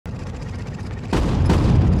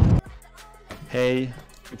Hey,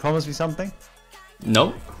 you promise me something?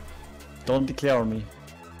 No. Don't declare on me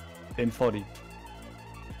in 40.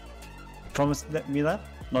 Promise me that?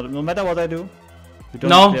 No matter what I do, you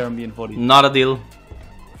don't declare on me in 40. Not a deal.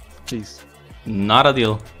 Please. Not a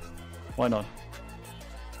deal. Why not?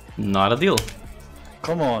 Not a deal.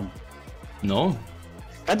 Come on. No.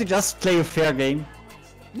 Can't you just play a fair game?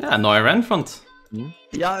 Yeah, no, I ran front.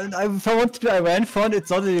 Yeah, if I want to do I ran front, it's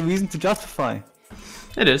not a reason to justify.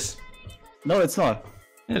 It is. No, it's not.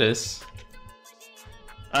 It is.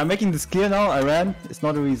 I'm making this clear now, I ran, it's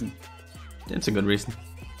not a reason. It's a good reason.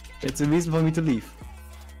 It's a reason for me to leave.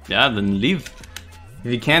 Yeah, then leave.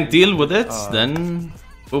 If you can't deal with it, then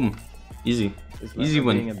boom. Easy. Easy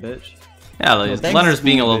win. Being a bitch? Yeah, Leonard's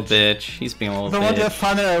being a little bitch. He's being a little bitch. If I want to have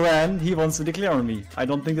fun and I ran, he wants to declare on me. I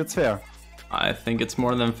don't think that's fair. I think it's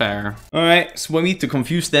more than fair. Alright, Swimmy, to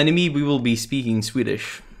confuse the enemy, we will be speaking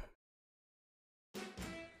Swedish.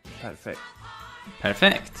 Perfect.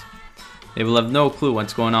 Perfect. They will have no clue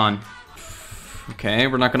what's going on. Okay,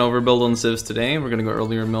 we're not going to overbuild on civs today. We're going to go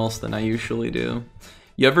earlier mills than I usually do.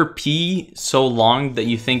 You ever pee so long that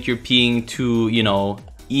you think you're peeing too, you know,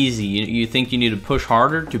 easy? You think you need to push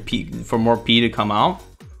harder to pee for more pee to come out?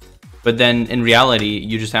 But then in reality,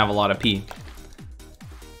 you just have a lot of pee.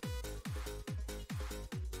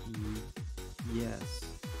 Yes.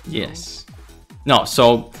 Yes. No,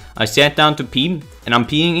 so I sat down to pee and I'm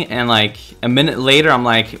peeing and like a minute later I'm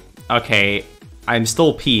like, okay, I'm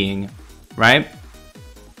still peeing, right?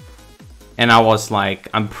 And I was like,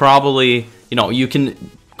 I'm probably, you know, you can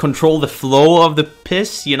control the flow of the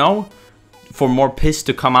piss, you know, for more piss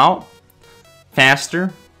to come out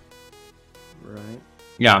faster. Right.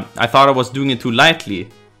 Yeah, I thought I was doing it too lightly,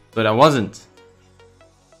 but I wasn't.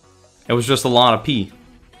 It was just a lot of pee.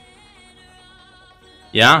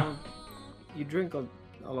 Yeah? You drink a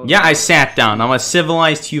lot. Yeah, I sat down. I'm a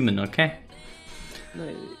civilized human, okay?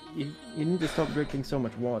 No, you need to stop drinking so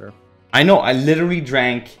much water. I know, I literally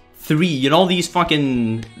drank 3. You know these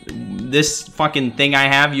fucking... This fucking thing I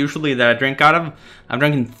have usually that I drink out of? I'm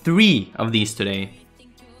drinking 3 of these today.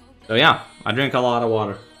 So yeah, I drink a lot of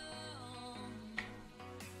water.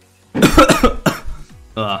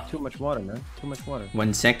 Too much water, man. Too much water.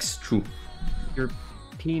 When sex, true. Your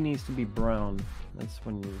pee needs to be brown. That's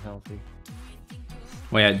when you're healthy.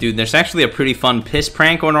 Well, yeah, dude, there's actually a pretty fun piss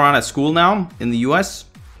prank going around at school now in the US.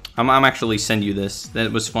 I'm actually send you this.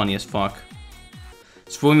 That was funny as fuck.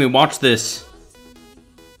 Swimmy, watch this.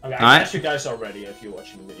 Okay, I guess you guys are ready if you're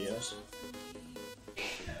watching videos.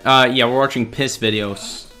 Yeah, we're watching piss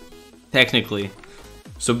videos. Technically.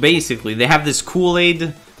 So basically, they have this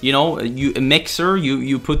Kool-Aid, you know, a mixer,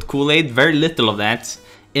 you put Kool-Aid, very little of that,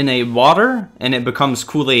 in a water, and it becomes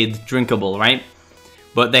Kool-Aid drinkable, right?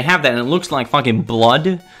 But they have that, and it looks like fucking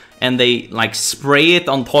blood, and they, like, spray it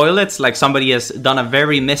on toilets, like somebody has done a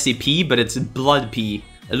very messy pee, but it's blood pee.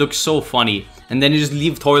 It looks so funny. And then you just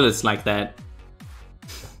leave toilets like that.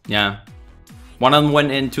 Yeah. One of them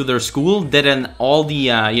went into their school, did all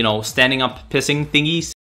the, you know, standing up pissing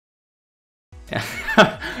thingies.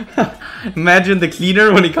 Imagine the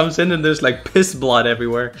cleaner when he comes in and there's like piss blood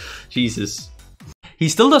everywhere. Jesus. He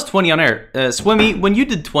still does 20 on air. Swimmy, when you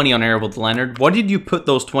did 20 on air with Leonard, what did you put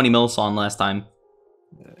those 20 mils on last time?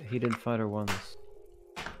 He did fighter once.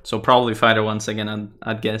 So probably fighter once again,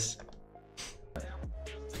 I'd guess.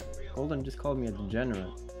 Golden just called me a degenerate.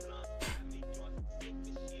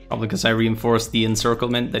 Probably because I reinforced the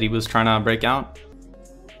encirclement that he was trying to break out.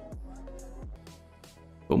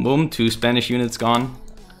 Boom boom, 2 Spanish units gone.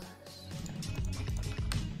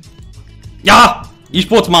 Ja!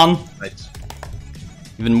 E-Sportsman! Right.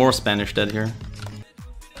 Even more Spanish dead here.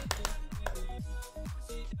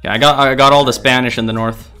 Yeah, I got all the Spanish in the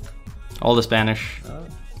north. All the Spanish.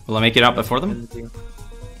 Will I make it out before them?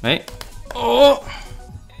 Wait. Oh!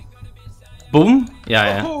 Boom! Yeah,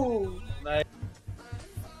 yeah. Oh, nice.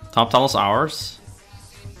 Top tunnel's ours.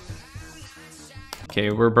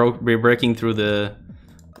 Okay, we're breaking through the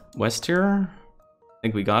west here. I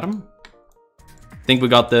think we got him. I think we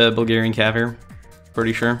got the Bulgarian cav here.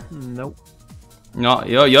 Pretty sure. Nope. No,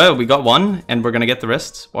 yeah, we got one, and we're gonna get the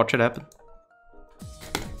rest. Watch it happen.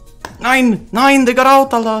 9! 9! They got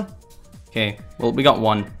out, Allah! Okay, well, we got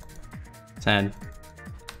one. Sad.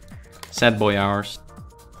 Sad boy hours.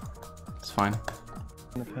 It's fine.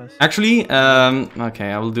 Actually,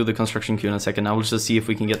 okay, I will do the construction queue in a second. I will just see if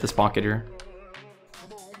we can get this pocket here.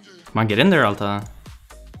 Come on, get in there, Alta.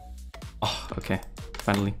 Oh, okay,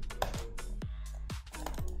 finally.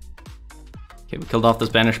 Okay, we killed off the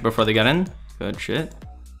Spanish before they got in. Good shit.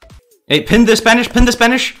 Hey, pin the Spanish, pin the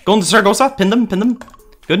Spanish! Go into Zaragoza, pin them, pin them.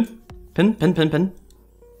 Good. Pin, pin, pin, pin.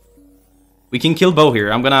 We can kill Bo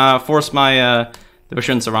here. I'm gonna force my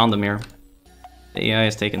divisions around them here. The AI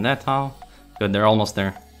is taking that tile. Good, they're almost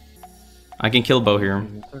there. I can kill Bo here.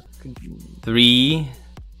 3,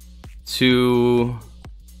 2,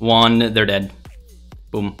 1. They're dead.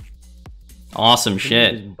 Boom. Awesome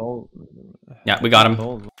shit. Yeah, we got him.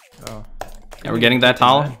 Oh. Yeah, we're getting that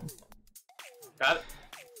tile. Got it.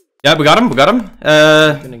 Yeah, we got him. We got him.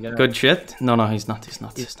 Good shit. No, no, he's not. He's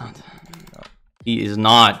not. He's not. He is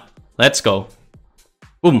not. Let's go.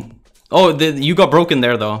 Boom. Oh, you got broken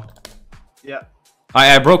there though. Yeah.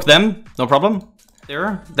 I broke them. No problem.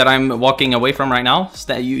 There that I'm walking away from right now.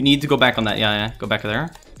 You need to go back on that. Yeah, go back there.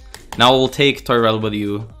 Now we'll take Tyrell with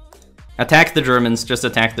you. Attack the Germans. Just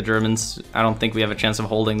attack the Germans. I don't think we have a chance of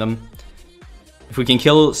holding them. If we can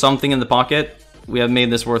kill something in the pocket, we have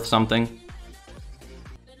made this worth something.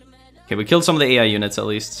 Okay, we killed some of the AI units at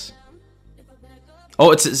least.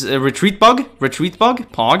 Oh, it's a retreat bug? Retreat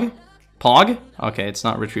bug? Pog? Pog? Okay, it's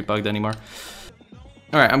not retreat bugged anymore.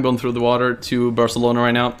 Alright, I'm going through the water to Barcelona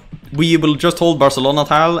right now. We will just hold Barcelona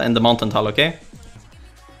tile and the mountain tile, okay?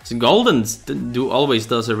 So Golden always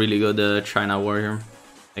does a really good China war here.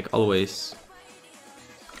 Like, always.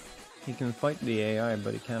 He can fight the AI,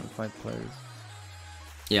 but he can't fight players.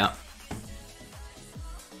 Yeah.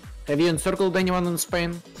 Have you encircled anyone in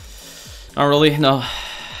Spain? Not really, no.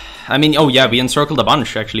 I mean, oh yeah, we encircled a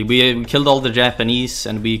bunch actually. We killed all the Japanese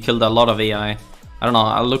and we killed a lot of AI. I don't know,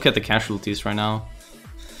 I'll look at the casualties right now.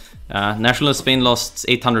 Nationalist Spain lost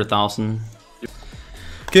 800,000.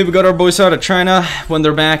 Okay, we got our boys out of China. When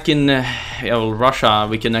they're back in Russia,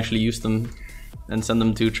 we can actually use them and send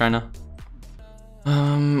them to China.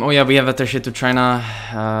 Oh yeah, we have attaché to China.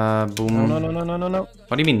 Boom. No.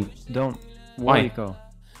 What do you mean? Don't. Why? Wariko.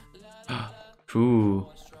 True.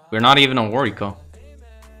 We're not even on Wariko.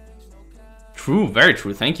 True, very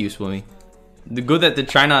true. Thank you, Swimmy. The good that the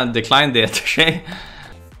China declined the attaché.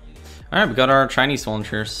 Alright, we got our Chinese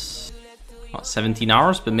volunteers. 17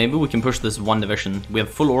 hours, but maybe we can push this one division. We have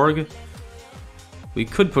full org. We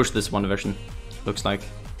could push this one division, looks like.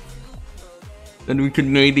 Then we could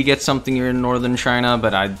maybe get something here in northern China,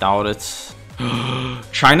 but I doubt it.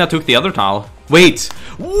 China took the other tile. Wait!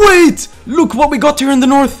 Wait! Look what we got here in the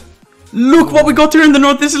north! Look what we got here in the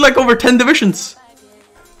north! This is like over 10 divisions!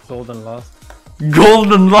 Golden lost.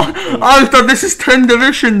 Golden lost! I thought this is 10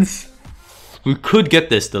 divisions! We could get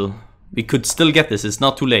this still. We could still get this, it's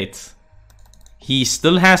not too late. He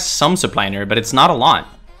still has some supply in here, but it's not a lot.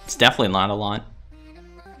 It's definitely not a lot.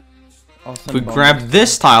 If we grab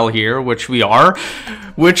this tile here, which we are,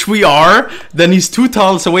 then he's 2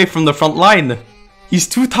 tiles away from the front line. He's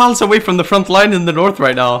 2 tiles away from the front line in the north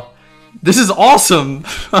right now. This is awesome.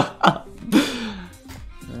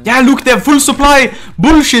 Yeah, look, they have full supply.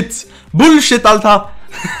 Bullshit. Bullshit, Alter.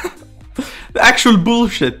 The actual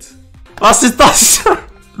bullshit. Was ist das?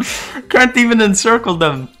 Can't even encircle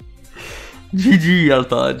them. GG,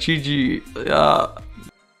 Alter. GG. Yeah.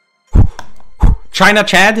 China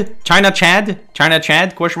Chad? China Chad? China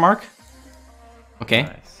Chad? Question mark? Okay.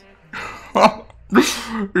 Nice.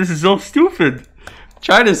 This is so stupid.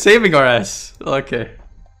 China's saving our ass. Okay.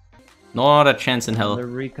 Not a chance in hell. They're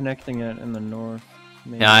reconnecting it in the north.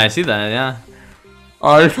 Maybe. Yeah, I see that, yeah.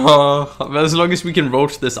 As long as we can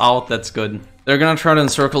roach this out, that's good. They're gonna try to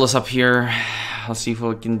encircle us up here. I'll see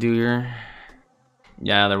what we can do here.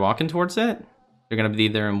 Yeah, they're walking towards it. They're gonna be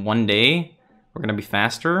there in 1 day. We're gonna be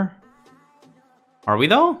faster. Are we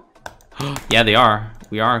though? Yeah, they are.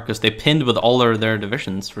 We are, because they pinned with all their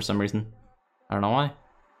divisions for some reason. I don't know why.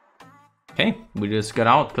 Okay, we just got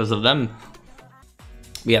out because of them.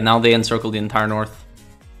 Yeah, now they encircle the entire north.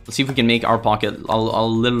 Let's see if we can make our pocket, a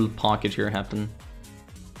little pocket here happen.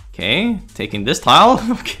 Okay, taking this tile.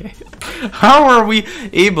 Okay. How are we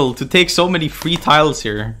able to take so many free tiles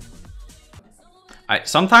here?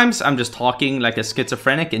 Sometimes I'm just talking like a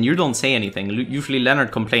schizophrenic and you don't say anything. Usually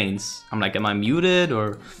Leonard complains. I'm like, am I muted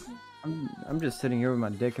or... I'm just sitting here with my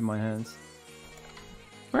dick in my hands.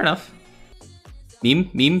 Fair enough.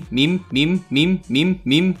 Meme.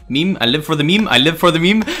 I live for the meme. I live for the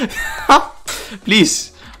meme.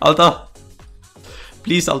 Please, Alta.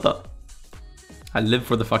 Please, Alta. I live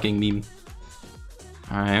for the fucking meme.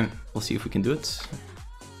 Alright, we'll see if we can do it.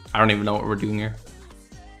 I don't even know what we're doing here.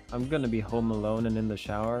 I'm gonna be home alone and in the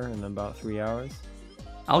shower in about 3 hours.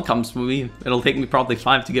 I'll come, Smoothie. It'll take me probably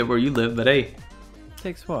 5 to get where you live, but hey. It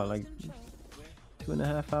takes what, like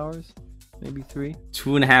 2.5 hours? Maybe 3?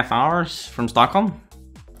 2.5 hours from Stockholm?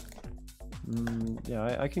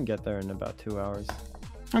 Yeah, I can get there in about 2 hours.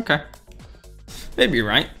 Okay. Maybe you're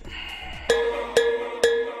right.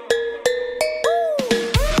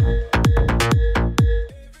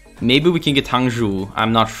 Maybe we can get Hangzhou.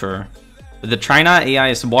 I'm not sure. But the China AI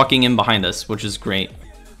is walking in behind us, which is great.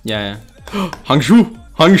 Yeah. Hangshu!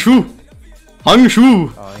 Hangshu!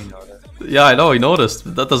 Hangshu! Oh, he noticed. Yeah, I know, he noticed.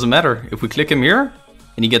 But that doesn't matter. If we click him here,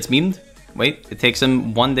 and he gets memed, wait, it takes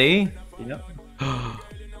him 1 day. Yep.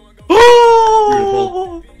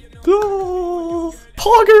 Oh! Oh!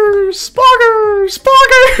 Poggers! Poggers!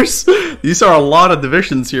 Poggers! These are a lot of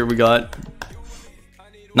divisions here we got.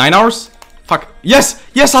 9 hours? Fuck. Yes!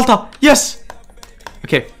 Yes, Alta! Yes!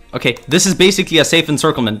 Okay, okay. This is basically a safe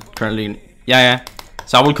encirclement currently. Yeah.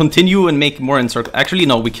 So I will continue and make more encircle. Actually,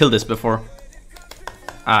 no, we killed this before.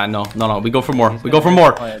 No. We go for more. We go for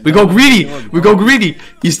more. We go greedy. We go greedy.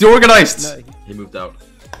 He's deorganized. He moved out.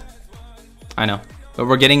 I know. But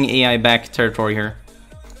we're getting AI back territory here.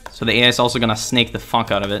 So the AI is also gonna snake the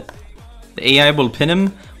fuck out of it. The AI will pin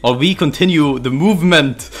him while we continue the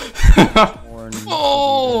movement.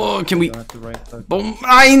 Oh, can we? Boom!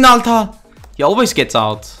 Nein, Alter! He always gets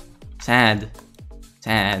out. Sad.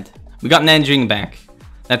 Sad. We got Nanjing back.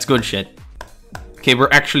 That's good shit. Okay, we're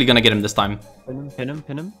actually gonna get him this time. Pin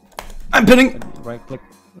him. I'm pinning! Right click.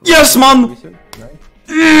 Yes, man! Right.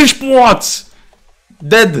 Esports!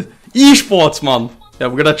 Dead! Esports, man! Yeah,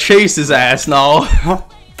 we're gonna chase his ass now.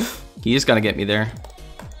 He is gonna get me there.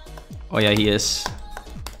 Oh yeah, he is.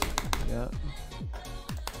 Yeah.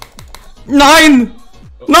 9! 9!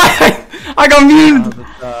 I got memed!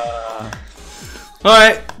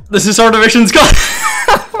 Alright, this is our division's gun.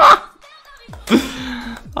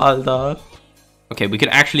 Alter. Okay, we could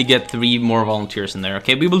actually get 3 more volunteers in there.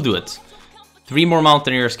 Okay, we will do it. 3 more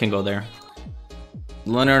mountaineers can go there.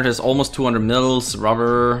 Leonard has almost 200 mils.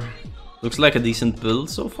 Rubber looks like a decent build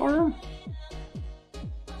so far.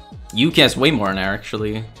 UK has way more in there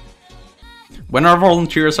actually. When our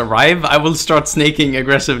volunteers arrive, I will start snaking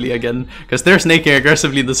aggressively again. Because they're snaking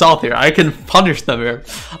aggressively in the south here. I can punish them here.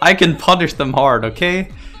 I can punish them hard, okay?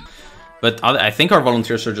 But I think our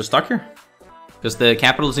volunteers are just stuck here. Because the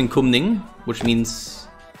capital is in Kumning, which means...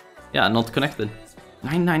 yeah, not connected.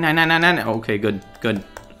 9. Okay, good.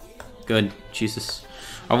 Good. Jesus.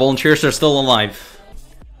 Our volunteers are still alive.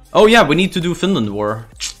 Oh yeah, we need to do Finland war.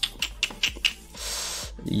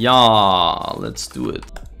 Yeah, let's do it.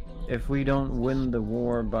 If we don't win the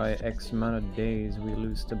war by X amount of days, we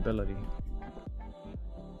lose stability.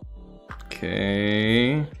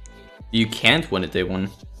 Okay. You can't win it day 1.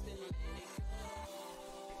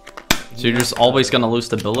 So you're just always gonna lose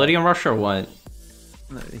stability in Russia or what?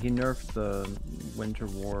 He nerfed the winter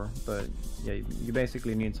war, but yeah, you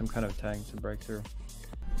basically need some kind of tank to break through.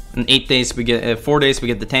 In 8 days we get 4 days we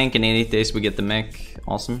get the tank, and in 8 days we get the mech.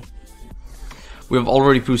 Awesome. We have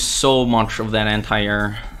already proved so much of that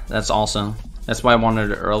anti-air. That's awesome. That's why I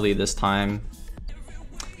wanted it early this time.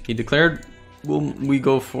 He declared. Boom. We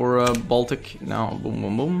go for Baltic now.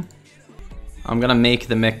 Boom. I'm gonna make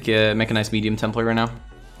the mechanized medium template right now.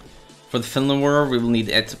 For the Finland war, we will need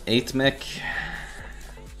 8 mech.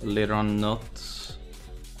 Later on, not.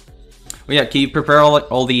 Oh yeah, can you prepare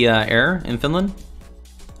all the air in Finland?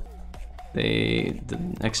 They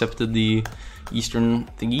accepted the eastern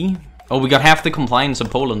thingy. Oh, we got half the compliance in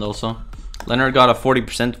Poland also. Leonard got a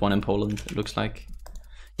 40% one in Poland, it looks like.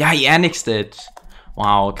 Yeah, he annexed it.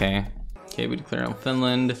 Wow, okay. Okay, we declare on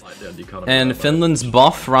Finland. And Finland's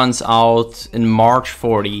buff runs out in March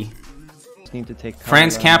 40. Need to take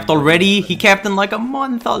France capped already? He capped in like a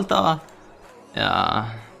month, Alta.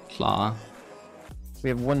 Yeah, klar. We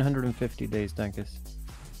have 150 days, Dankus.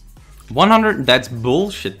 100? That's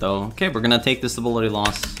bullshit though. Okay, we're gonna take the stability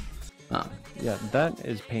loss. Yeah, that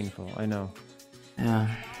is painful, I know.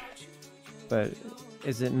 Yeah. But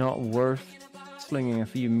is it not worth slinging a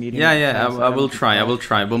few mediums? Yeah, I will try.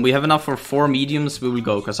 When we have enough for 4 mediums, we will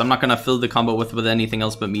go. Because I'm not gonna fill the combo with anything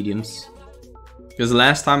else but mediums. Because the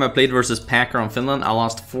last time I played versus Packer on Finland, I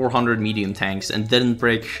lost 400 medium tanks and didn't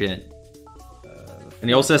break shit. And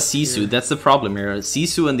he also has Sisu, that's the problem here.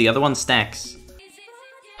 Sisu and the other one stacks.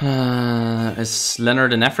 Is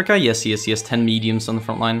Leonard in Africa? Yes, he is. He has 10 mediums on the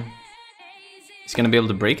front line. He's gonna be able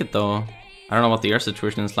to break it though. I don't know what the air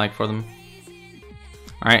situation is like for them.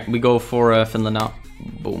 Alright, we go for Finland now.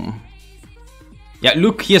 Boom. Yeah,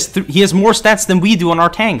 look, he has more stats than we do on our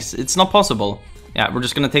tanks. It's not possible. Yeah, we're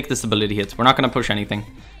just gonna take the stability hit. We're not gonna push anything.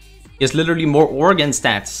 He has literally more org and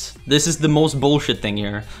stats. This is the most bullshit thing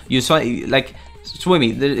here. You saw, like, Swimmy,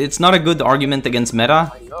 it's not a good argument against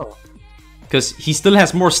meta. I know. Because he still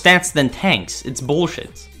has more stats than tanks. It's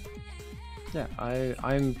bullshit. Yeah,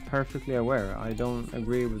 I'm perfectly aware. I don't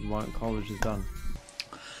agree with what college has done.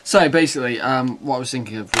 So basically, what I was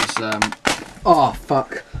thinking of was, oh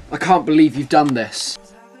fuck, I can't believe you've done this.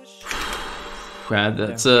 Yeah,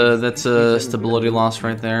 that's a stability loss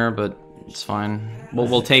right there, but It's fine.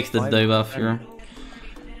 We'll take the debuff here.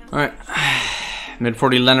 Alright. Mid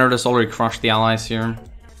 40 Leonard has already crushed the allies here.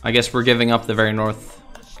 I guess we're giving up the very north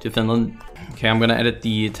to Finland. Okay, I'm gonna edit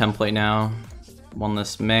the template now. One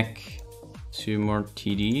less mech. 2 more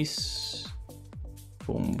TDs.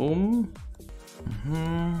 Boom, boom.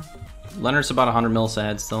 Leonard's about 100 mils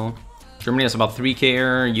ahead still. Germany has about 3k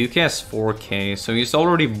air. UK has 4k. So he's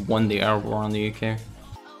already won the air war on the UK.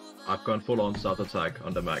 I've gone full on south attack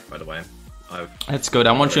on the mech, by the way. That's good.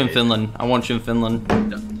 I want you in Finland. I want you in Finland.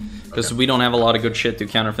 Because we don't have a lot of good shit to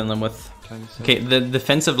counter Finland with. Okay, the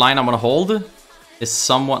defensive line I'm gonna hold is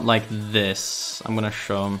somewhat like this. I'm gonna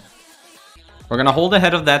show them. We're gonna hold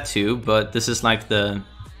ahead of that too, but this is like the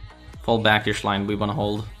full backish line we wanna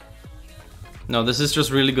hold. No, this is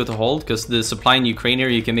just really good to hold because the supply in Ukraine here,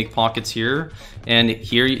 you can make pockets here, and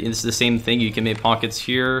here it's the same thing. You can make pockets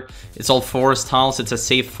here. It's all forest tiles. It's a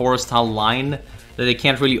safe forest tile line that they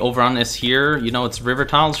can't really overrun as here. You know, it's river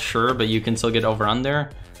tiles, sure, but you can still get overrun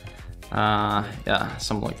there. Yeah,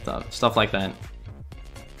 something like that. Stuff like that.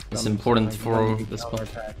 It's important for this one.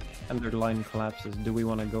 And their line collapses. Do we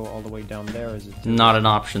want to go all the way down there? Is it not an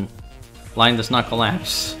option? Line does not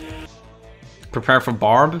collapse. Prepare for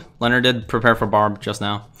Barb. Leonard did prepare for Barb just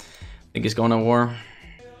now. I think he's going to war.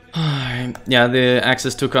 Yeah, the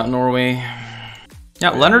Axis took out Norway.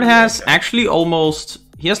 Yeah, Leonard has actually almost...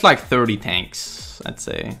 He has like 30 tanks, I'd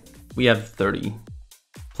say. We have 30.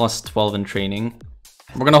 Plus 12 in training.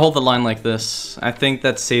 We're gonna hold the line like this. I think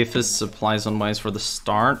that's safest supply zone-wise for the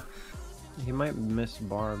start. He might miss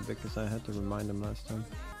Barb because I had to remind him last time.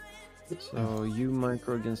 So you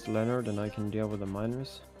micro against Leonard and I can deal with the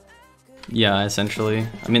miners? Yeah, essentially.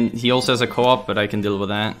 I mean, he also has a co-op, but I can deal with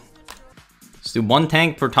that. Let's do 1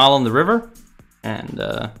 tank per tile on the river. And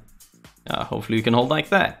hopefully we can hold like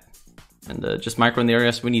that. And just micro in the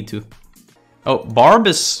areas we need to. Oh, Barb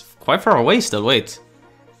is quite far away still, wait.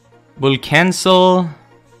 Will cancel...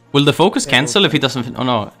 Will the focus cancel if he doesn't... Oh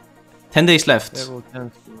no. 10 days left. It will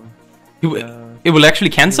cancel. It will actually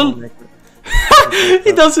cancel?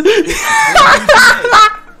 He doesn't...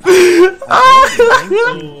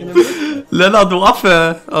 Lennart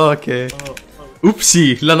Waffe. Oh, okay.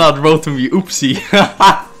 Oopsie. Lennart wrote to me. Oopsie.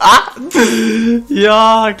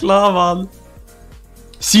 Ja, klar man.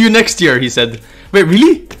 See you next year, he said. Wait,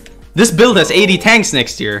 really? This build has 80 tanks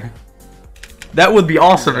next year. That would be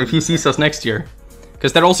awesome if he sees us next year.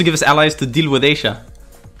 Because that also gives allies to deal with Asia.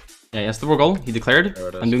 Yeah, he has the war goal. He declared.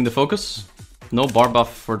 I'm doing the focus. No bar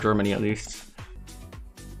buff for Germany at least.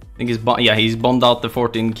 I think he's bombed out the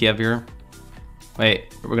fort in Kiev here.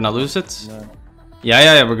 Wait, we're gonna lose it? No.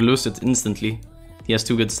 Yeah, we're gonna lose it instantly. He has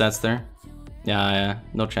 2 good stats there. Yeah,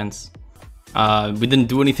 no chance. We didn't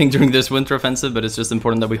do anything during this winter offensive, but it's just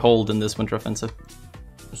important that we hold in this winter offensive.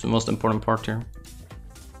 It's the most important part here.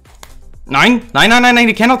 9,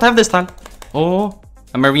 you cannot have this tile. Oh,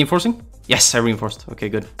 am I reinforcing? Yes, I reinforced. Okay,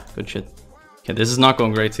 good shit. Okay, this is not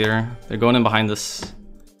going great here. They're going in behind us.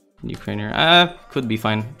 Ukraine here. Could be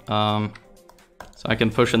fine. So I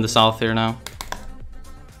can push in the south here now.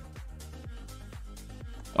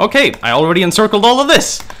 Okay, I already encircled all of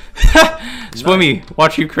this. Swimmy,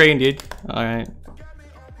 watch Ukraine, dude. Alright.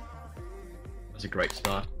 That's a great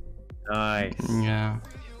start. Nice. Yeah.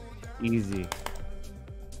 Easy.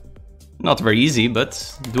 Not very easy, but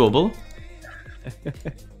doable.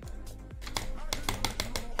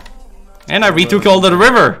 And I retook all the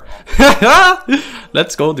river.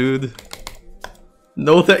 Let's go, dude.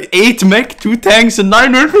 No, 8 mech, 2 tanks, and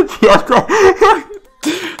 900.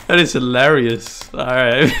 That is hilarious.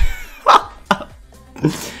 Alright.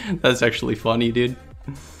 That's actually funny, dude.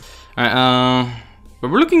 Alright, but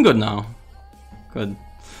we're looking good now. Good.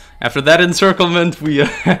 After that encirclement, we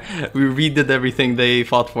redid everything they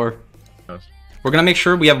fought for. We're gonna make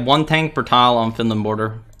sure we have 1 tank per tile on Finland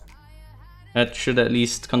border. That should at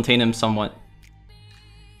least contain him somewhat.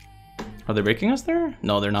 Are they breaking us there?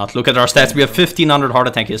 No, they're not. Look at our stats. We have 1500 heart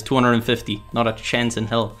attack. He has 250. Not a chance in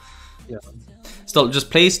hell. Yeah. Still, just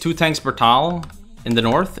place 2 tanks per tile in the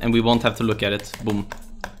north, and we won't have to look at it. Boom.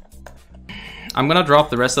 I'm gonna drop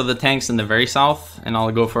the rest of the tanks in the very south, and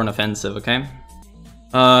I'll go for an offensive, okay?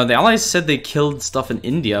 The allies said they killed stuff in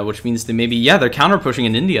India, which means they maybe... Yeah, they're counter-pushing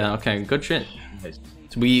in India. Okay, good shit.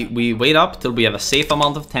 So we wait up till we have a safe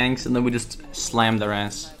amount of tanks, and then we just slam their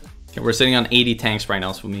ass. Okay, we're sitting on 80 tanks right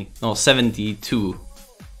now, Swimmy. No, 72.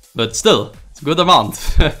 But still, it's a good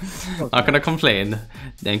amount. Not gonna complain.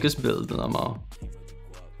 Dankus build them all.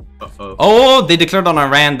 Oh, they declared on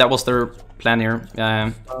Iran. That was their plan here.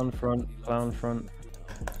 Clown front.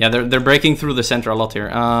 Yeah, they're breaking through the center a lot here.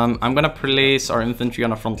 I'm gonna place our infantry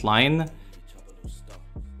on a front line.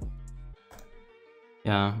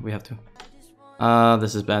 Yeah, we have to.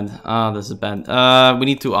 This is bad. This is bad. We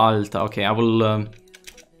need to alt. Okay, I will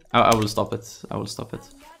stop it. I will stop it.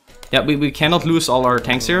 Yeah, we cannot lose all our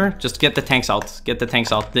tanks here. Just get the tanks out. Get the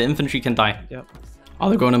tanks out. The infantry can die. Yep. Oh,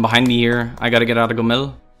 they're going in behind me here. I gotta get out of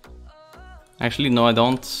Gomil. Actually, no, I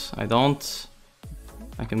don't. I don't.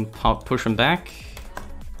 I can push him back.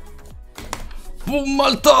 Boom,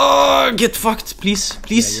 Alta! Get fucked, please,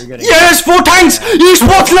 please. Yeah, yes, 4 tanks! You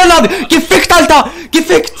spot, Leonard! Get ficked, Alta! Get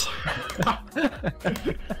ficked!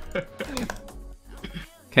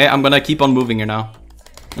 Okay, I'm gonna keep on moving here now.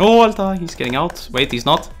 Oh, Alta, he's getting out. Wait, he's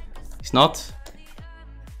not. He's not.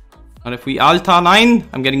 What if we Alta 9?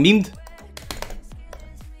 I'm getting memed.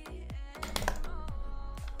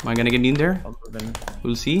 Am I gonna get memed there?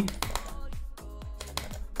 We'll see.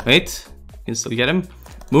 Wait, you can still get him.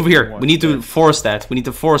 Move here. We need to force that. We need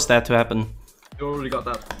to force that to happen. You already got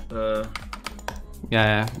that.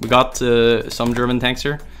 Yeah, we got some German tanks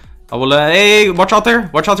here. I will. Hey, watch out there!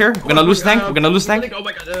 Watch out here! We're gonna lose tank. We're gonna lose tank. Oh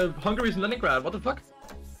my god! Hungary's in Leningrad. What the fuck?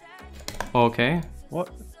 Okay. What?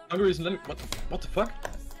 Hungary's in Leningrad. What the fuck?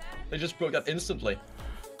 They just broke that instantly.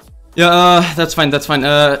 Yeah, that's fine. That's fine.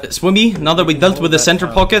 Swimmy. Now that we dealt with the center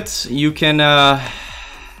pocket, you can.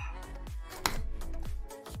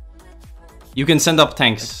 You can send up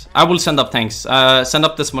tanks. I will send up tanks. Send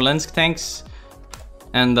up the Smolensk tanks.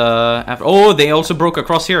 And after, oh, they also broke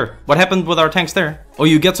across here. What happened with our tanks there? Oh,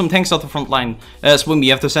 you get some tanks off the front line. Swim,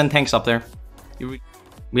 you have to send tanks up there.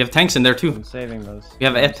 We have tanks in there too. I'm saving those. We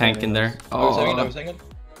have a tank in there. Oh,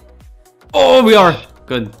 oh, we are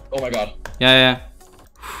good. Oh my god. Yeah.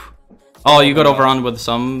 Oh, you got overrun with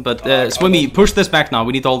some, but Swimmy, push this back now.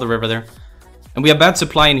 We need to hold the river there. And we have bad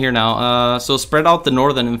supply in here now. So spread out the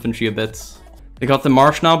northern infantry a bit. They got the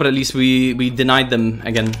march now, but at least we denied them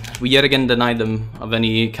again. We yet again denied them of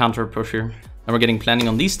any counter push here. And we're getting planning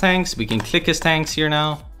on these tanks. We can click his tanks here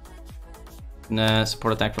now. And,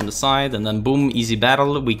 support attack from the side, and then boom, easy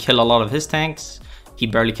battle. We kill a lot of his tanks. He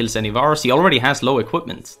barely kills any of ours. He already has low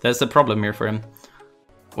equipment. That's the problem here for him.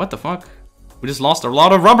 What the fuck? We just lost a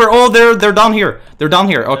lot of rubber. Oh, they're down here. They're down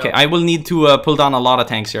here. Okay, yeah. I will need to pull down a lot of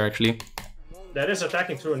tanks here actually. That is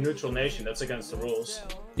attacking through a neutral nation. That's against the rules.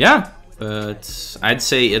 Yeah. But I'd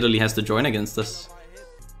say Italy has to join against us.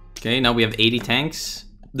 Okay, now we have 80 tanks.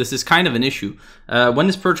 This is kind of an issue. When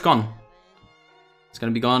is Purge gone? It's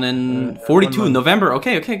gonna be gone in 42 November.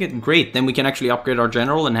 Okay, great. Then we can actually upgrade our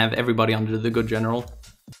general and have everybody under the good general.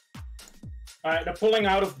 Alright, they're pulling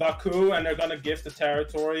out of Baku and they're gonna give the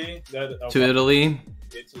territory to Italy.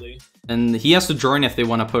 And he has to join if they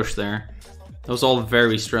want to push there. That was all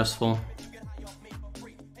very stressful.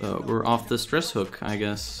 We're off the stress hook, I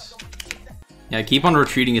guess. Yeah, keep on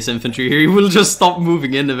retreating his infantry here. He will just stop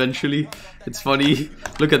moving in eventually. It's funny.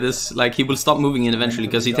 Look at this. Like, he will stop moving in eventually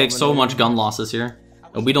because he takes so much gun losses here.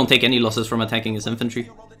 We don't take any losses from attacking his infantry.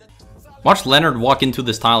 Watch Leonard walk into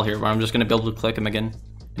this tile here where I'm just going to be able to click him again.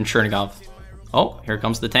 In Chernigov. Oh, here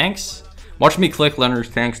comes the tanks. Watch me click Leonard's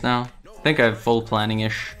tanks now. I think I have full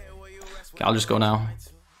planning-ish. Okay, I'll just go now.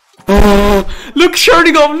 Oh, look,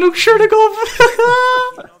 Chernigov! Look, Chernigov!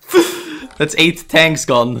 That's 8 tanks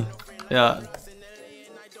gone. Yeah.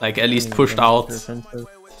 Like, at least pushed out.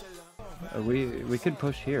 We could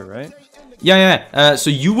push here, right? Yeah. So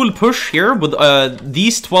you will push here with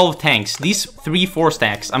these 12 tanks. These 3-4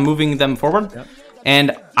 stacks. I'm moving them forward. Yep.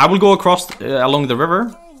 And I will go across along the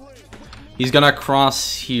river. He's gonna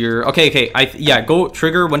cross here. Okay. Yeah, go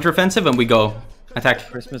trigger winter offensive and we go. Attack.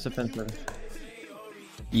 Christmas offensive.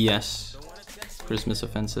 Yes. Christmas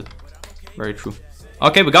offensive. Very true.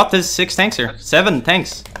 Okay, we got this 6 tanks here. 7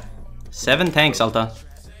 tanks. 7 tanks, Alta.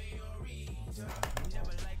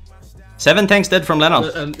 7 tanks dead from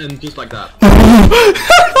Leonard. And just like that.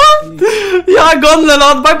 Ja, gone,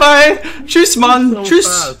 Leonard. Bye bye. Tschüss, Mann. So Tschüss.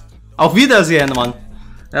 Fast. Auf Wiedersehen, Mann.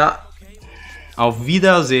 Ja. Auf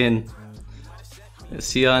Wiedersehen. Wir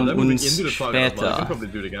sehen uns später.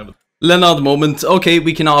 Leonard moment. Okay,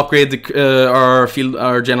 we can now upgrade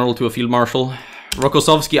our general to a field marshal.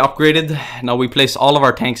 Rokossovsky upgraded. Now we place all of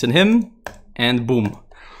our tanks in him. And boom.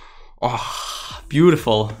 Oh,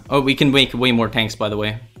 beautiful. Oh, we can make way more tanks, by the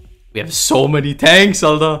way. We have so many tanks,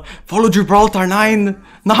 Alda. Follow Gibraltar, 9.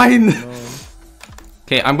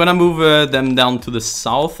 Okay, I'm gonna move them down to the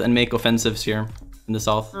south and make offensives here in the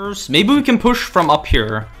south. Maybe we can push from up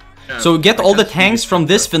here. Yeah, so get all the tanks from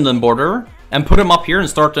this Finland border and put them up here and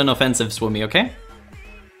start an offensive, Swimmy, okay?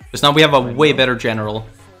 Because now we have a way better general.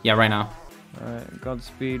 Yeah, right now. Alright,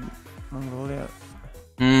 Godspeed, Mongolia.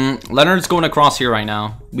 Leonard's going across here right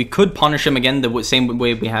now. We could punish him again the same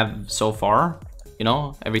way we have so far. You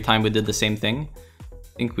know, every time we did the same thing. I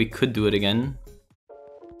think we could do it again.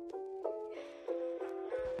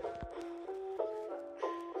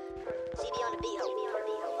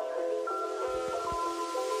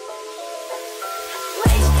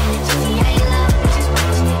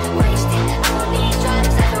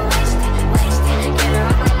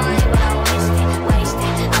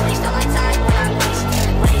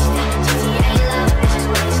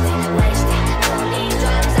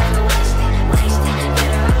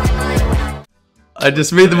 I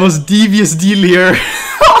just made the most devious deal here.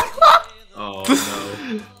 Oh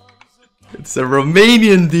no. It's a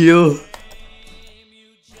Romanian deal.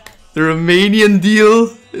 The Romanian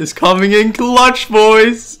deal is coming in clutch,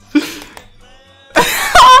 boys.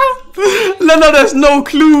 Lennart has no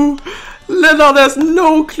clue. Lennart has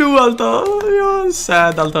no clue, Alta. Yeah,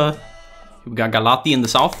 sad, Alta. We got Galati in the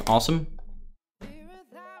south. Awesome.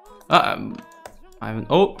 I haven't.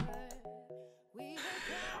 Oh.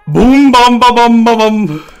 Boom, bum, bum, bum, bum,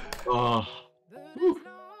 bum. Oh.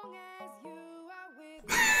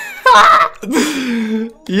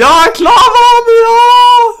 Ja, klar, man, ja.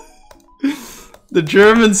 The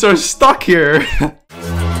Germans are stuck here.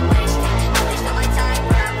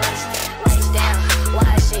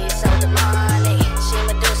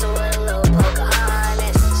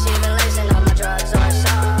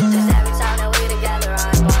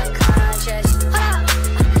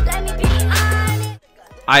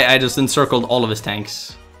 I just encircled all of his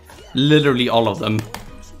tanks. Literally all of them.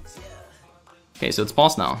 Okay, so it's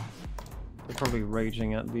paused now. They're probably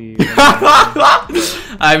raging at the...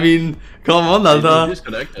 I mean, come on, He Alta.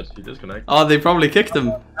 disconnected. He disconnected. Oh, they probably kicked him.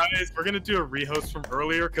 Guys, we're gonna do a rehost from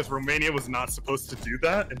earlier because Romania was not supposed to do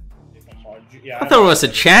that. Yeah, I thought it was a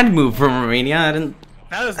Chad move from Romania. I didn't...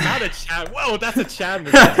 That is not a Chad. Whoa, that's a Chad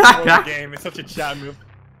move. That's a horrible game. It's such a Chad move.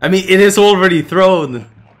 I mean, it is already thrown.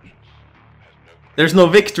 There's no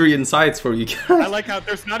victory in sights for you guys. I like how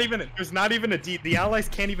there's not even a D. The Allies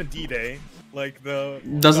can't even D-Day. Like the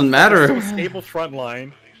Doesn't matter. so stable front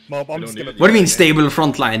line. Well, I'm just gonna. What do you mean stable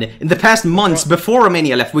front line? In the past months before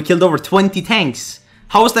Romania left, we killed over 20 tanks.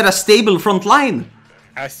 How is that a stable front line?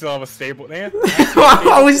 I still have a stable. Man,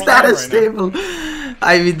 How is that a stable?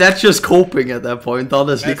 I mean, that's just coping at that point,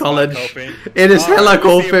 honestly, college. It is hella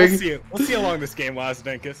coping. We'll see how long this game lasts,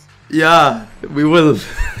 Dankus. Yeah, we will.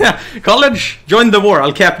 College, join the war.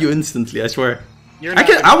 I'll cap you instantly, I swear.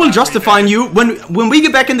 I will justify you. When we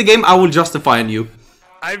get back in the game, I will justify you.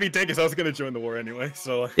 I mean, Dankus, I was gonna join the war anyway,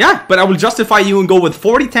 so... Yeah, but I will justify you and go with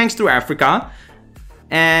 40 tanks through Africa.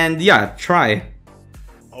 And yeah, try.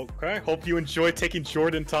 Okay, hope you enjoy taking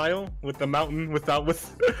Jordan tile with the mountain with...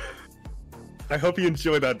 I hope you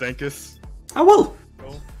enjoy that, Dankus. I will.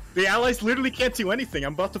 The Allies literally can't do anything.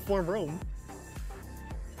 I'm about to form Rome.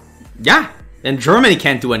 Yeah, and Germany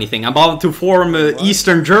can't do anything. I'm about to form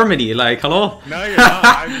Eastern Germany. Like, hello? No, you're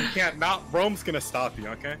not. You can't. Not Rome's gonna stop you,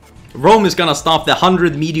 okay? Rome is gonna stop the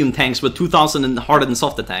 100 medium tanks with 2,000 in hard and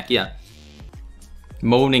soft attack, yeah.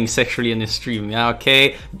 Moaning sexually in his stream, yeah,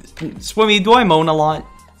 okay. Swimmy, do I moan a lot?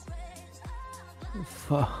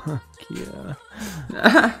 Fuck yeah.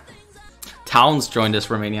 Towns joined us,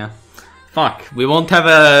 Romania. Fuck, we won't have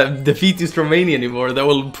a defeatist Romania anymore. That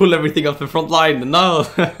will pull everything off the front line. No.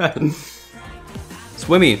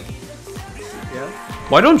 Swimmy. Yeah?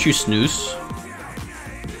 Why don't you snooze?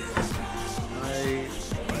 I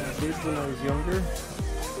did when I was younger.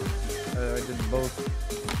 I did both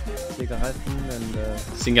Zigaretten and...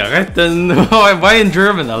 Zigaretten? Why in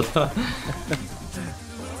German, Alter?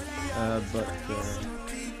 But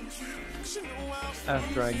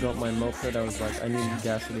after I got my moped, I was like, I need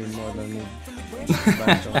gasoline more than I need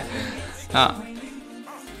tobacco. Ah,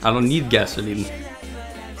 I don't need gasoline.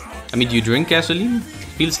 I mean, do you drink gasoline?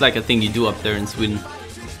 Feels like a thing you do up there in Sweden.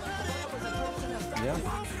 Yeah.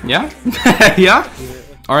 Yeah? Yeah?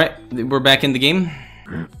 Alright, we're back in the game.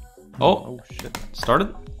 Oh, shit.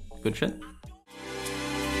 Started? Good shit.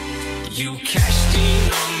 You cashed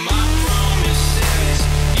in on my promises.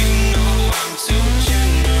 You know I'm too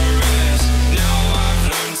generous. Now I've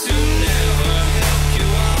learned to never help you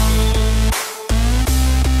out.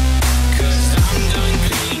 'Cause I'm done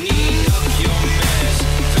cleaning up your mess.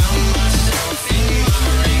 Found myself in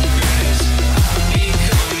my regrets. I've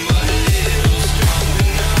become a little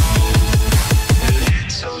stronger now. A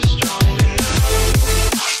little stronger now.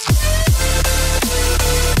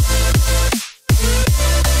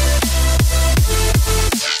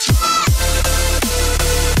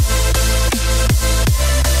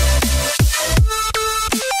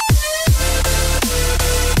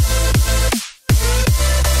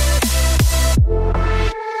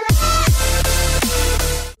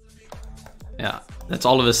 Yeah, that's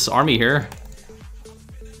all of his army here.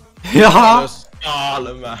 Yeah.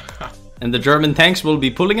 And the German tanks will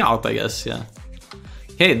be pulling out, I guess, yeah.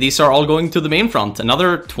 Okay, these are all going to the main front.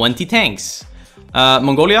 Another 20 tanks.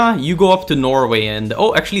 Mongolia, you go up to Norway and...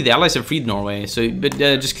 Oh, actually, the Allies have freed Norway. So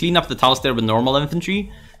just clean up the tiles there with normal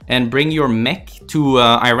infantry. And bring your mech to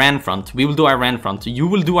Iran front. We will do Iran front. You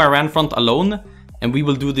will do Iran front alone. And we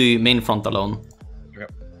will do the main front alone.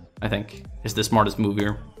 Yep. I think is the smartest move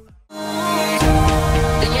here. Then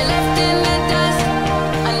you're left in the dust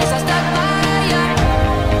unless I start by ya.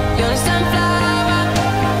 You're a sunflower.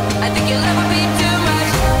 I think you'll never be too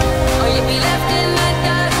much, or you'll be left in the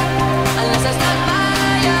dust unless I start by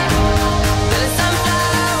ya. You're the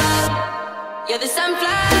sunflower. You're the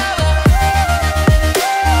sunflower.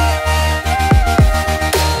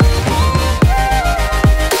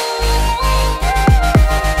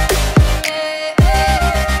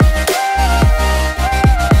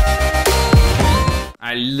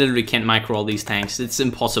 I literally can't micro all these tanks. It's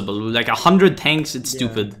impossible. Like 100 tanks, it's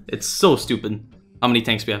stupid. It's so stupid. How many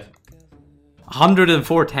tanks we have?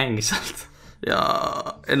 104 tanks.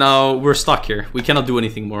 Yeah. And now we're stuck here. We cannot do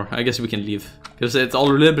anything more. I guess we can leave. Because it's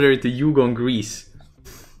all liberated to Yugo and Greece.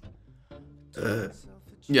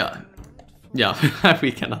 Yeah. Yeah,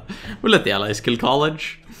 we cannot. We'll let the allies kill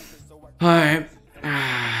college. Alright.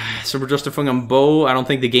 So we're justifying on Bo. I don't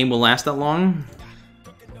think the game will last that long.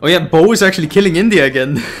 Oh yeah, Bo is actually killing India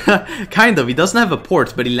again. Kind of. He doesn't have a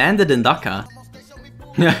port, but he landed in Dhaka.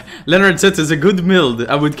 Yeah, Leonard says it's a good mild.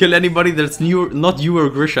 I would kill anybody that's not you or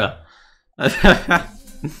Grisha.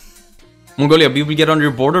 Mongolia, we will get on your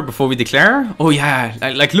border before we declare? Oh yeah,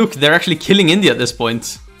 like look, they're actually killing India at this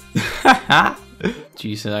point.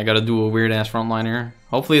 Jeez, I gotta do a weird ass frontline here.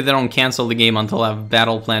 Hopefully they don't cancel the game until I've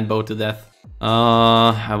battle planned Bo to death.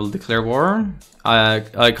 I will declare war.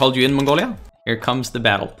 I called you in, Mongolia. Here comes the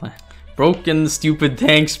battle plan. Broken, stupid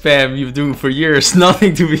tank spam you've doing for years.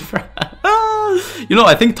 Nothing to be proud. You know,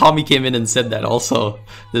 I think Tommy came in and said that also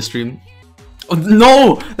this stream. Oh,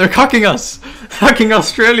 no! They're cucking us! Fucking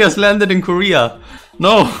Australia's landed in Korea.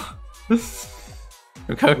 No! They're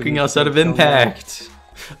cucking us out of impact.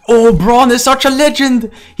 Oh, Braun is such a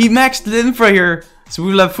legend! He maxed the infra here. So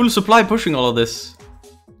we will have full supply pushing all of this.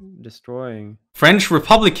 Destroying. French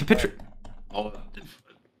Republic capitulate. Oh,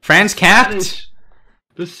 France capped?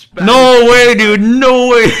 the Spanish. No way, dude! No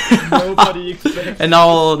way! Nobody expects. And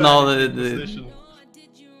now the the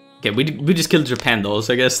okay, we just killed Japan though,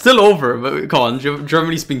 so I guess still over. But come on,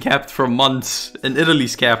 Germany's been capped for months, and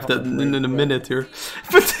Italy's capped in a minute here.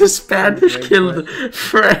 But the Spanish killed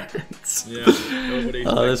France. Yeah, nobody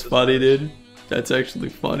Oh, that's expects funny, the dude. That's actually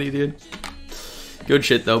funny, dude. Good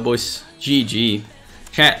shit though, boys. GG.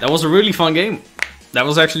 Chat, that was a really fun game. That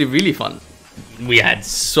was actually really fun. We had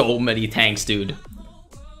so many tanks, dude.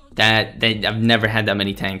 I've never had that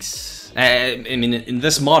many tanks. I mean, in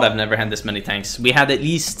this mod, I've never had this many tanks. We had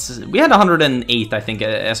 108, I think,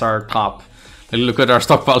 as our top. Look at our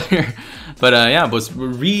stockpile here. But yeah, it was a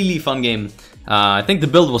really fun game. I think the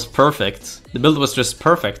build was perfect. The build was just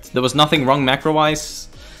perfect. There was nothing wrong macro-wise.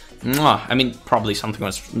 I mean, probably something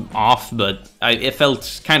was off, but it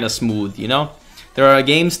felt kind of smooth, you know? There are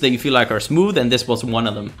games that you feel like are smooth, and this was one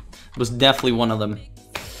of them. It was definitely one of them.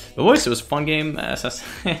 But boys, it was a fun game. As I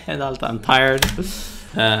said, I'm tired.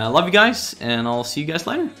 I love you guys, and I'll see you guys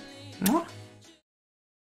later. Mwah.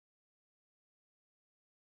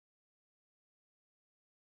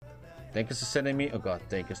 Dankus is sending me. Oh god,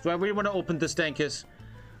 Dankus. Do I really want to open this, Dankus?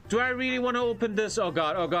 Do I really want to open this? Oh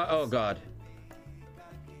god, oh god, oh god.